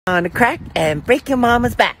On a crack and break your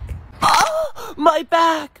mama's back. Oh, my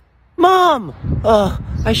back! Mom!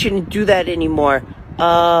 I shouldn't do that anymore.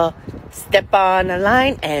 Step on a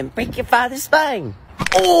line and break your father's spine.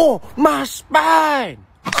 Oh, my spine!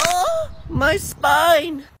 Oh, my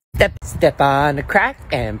spine! Step on a crack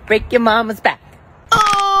and break your mama's back.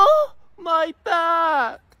 Oh, my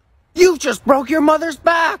back! You just broke your mother's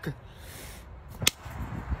back!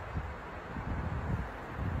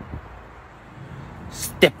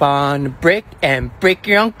 Step on a brick and break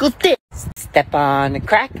your uncle's dick. Step on a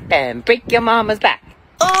crack and break your mama's back.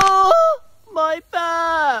 Oh, my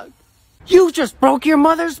back! You just broke your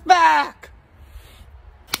mother's back!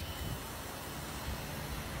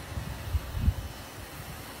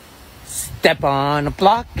 Step on a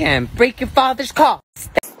block and break your father's cock.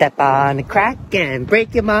 Step on a crack and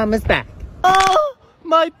break your mama's back. Oh,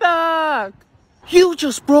 my back! You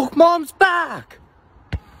just broke mom's back!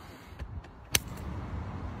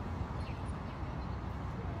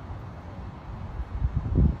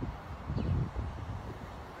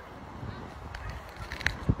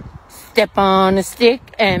 Step on a stick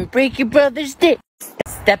and break your brother's dick.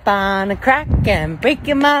 Step on a crack and break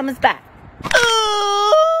your mama's back.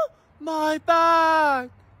 Oh, my back!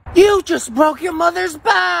 You just broke your mother's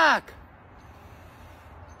back!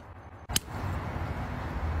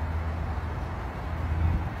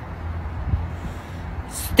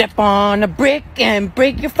 Step on a brick and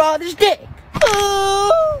break your father's dick.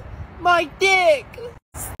 Oh, my dick!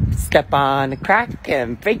 Step on a crack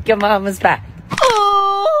and break your mama's back.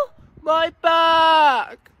 Oh, my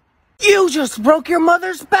back! You just broke your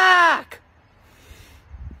mother's back!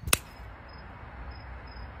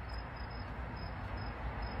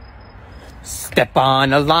 Step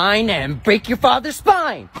on a line and break your father's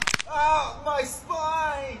spine! Oh, my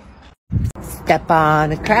spine! Step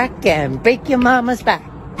on a crack and break your mama's back.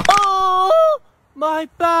 Oh, my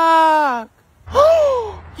back!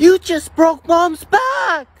 Oh, you just broke mom's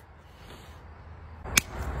back!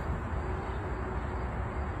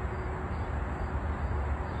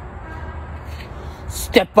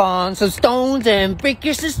 Step on some stones and break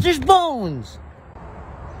your sister's bones.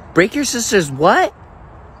 Break your sister's what?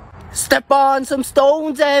 Step on some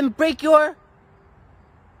stones and break your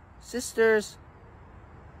sister's.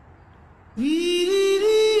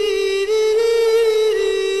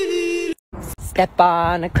 Step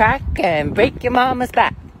on a crack and break your mama's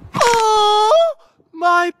back. Oh,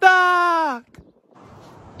 my back!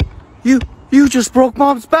 You just broke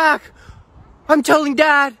mom's back. I'm telling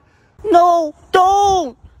Dad. No,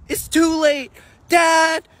 don't! It's too late!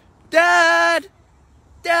 Dad! Dad!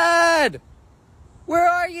 Dad! Where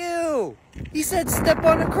are you? He said step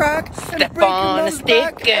on a crack and break your mom's back. Step on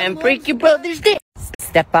a stick and break your brother's dick.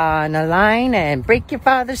 Step on a line and break your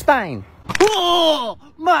father's spine. Oh,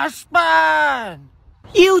 my spine!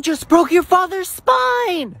 You just broke your father's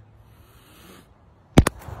spine!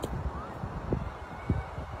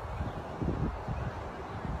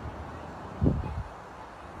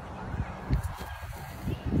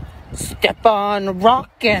 Step on a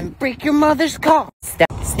rock and break your mother's cock.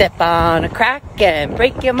 Step on a crack and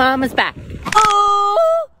break your mama's back.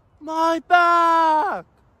 Oh, my back!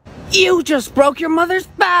 You just broke your mother's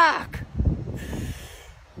back!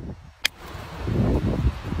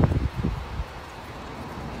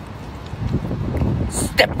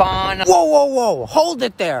 Step on a... Whoa, whoa, whoa! Hold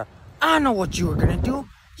it there! I know what you were gonna do.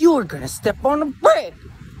 You were gonna step on a brick.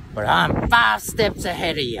 But I'm 5 steps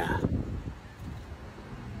ahead of you.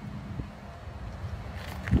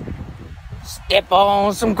 Step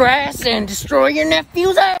on some grass and destroy your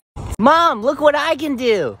nephew's ass. Mom, look what I can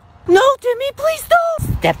do. No, Timmy, please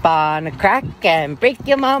don't. Step on a crack and break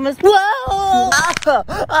your mama's... Whoa!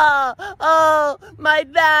 Oh, my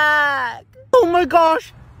back. Oh my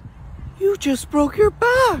gosh. You just broke your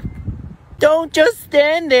back. Don't just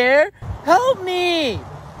stand there. Help me.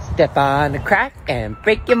 Step on a crack and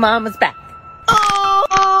break your mama's back.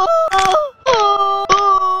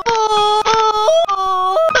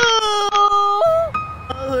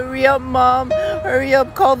 Hurry up, Mom. Hurry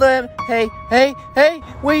up, call them. Hey,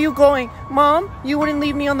 where you going? Mom, you wouldn't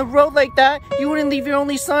leave me on the road like that. You wouldn't leave your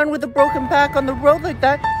only son with a broken back on the road like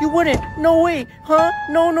that. You wouldn't. No way. Huh?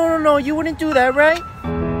 No. You wouldn't do that, right?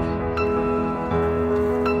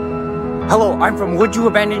 Hello, I'm from Would You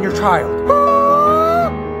Abandon Your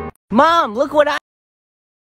Child? Mom, look what I...